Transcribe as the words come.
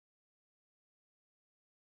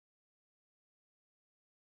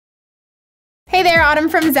Hey there, Autumn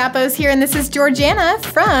from Zappos here, and this is Georgiana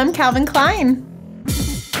from Calvin Klein.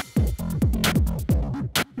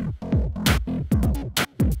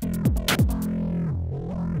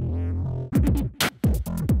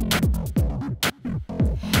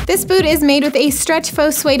 This boot is made with a stretch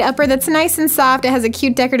faux suede upper that's nice and soft. It has a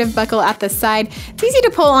cute decorative buckle at the side. It's easy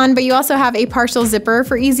to pull on, but you also have a partial zipper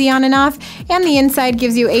for easy on and off, and the inside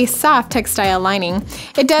gives you a soft textile lining.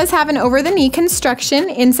 It does have an over-the-knee construction.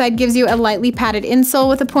 Inside gives you a lightly padded insole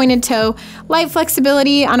with a pointed toe, light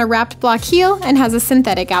flexibility on a wrapped block heel, and has a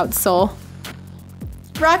synthetic outsole.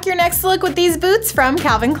 Rock your next look with these boots from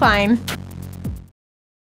Calvin Klein.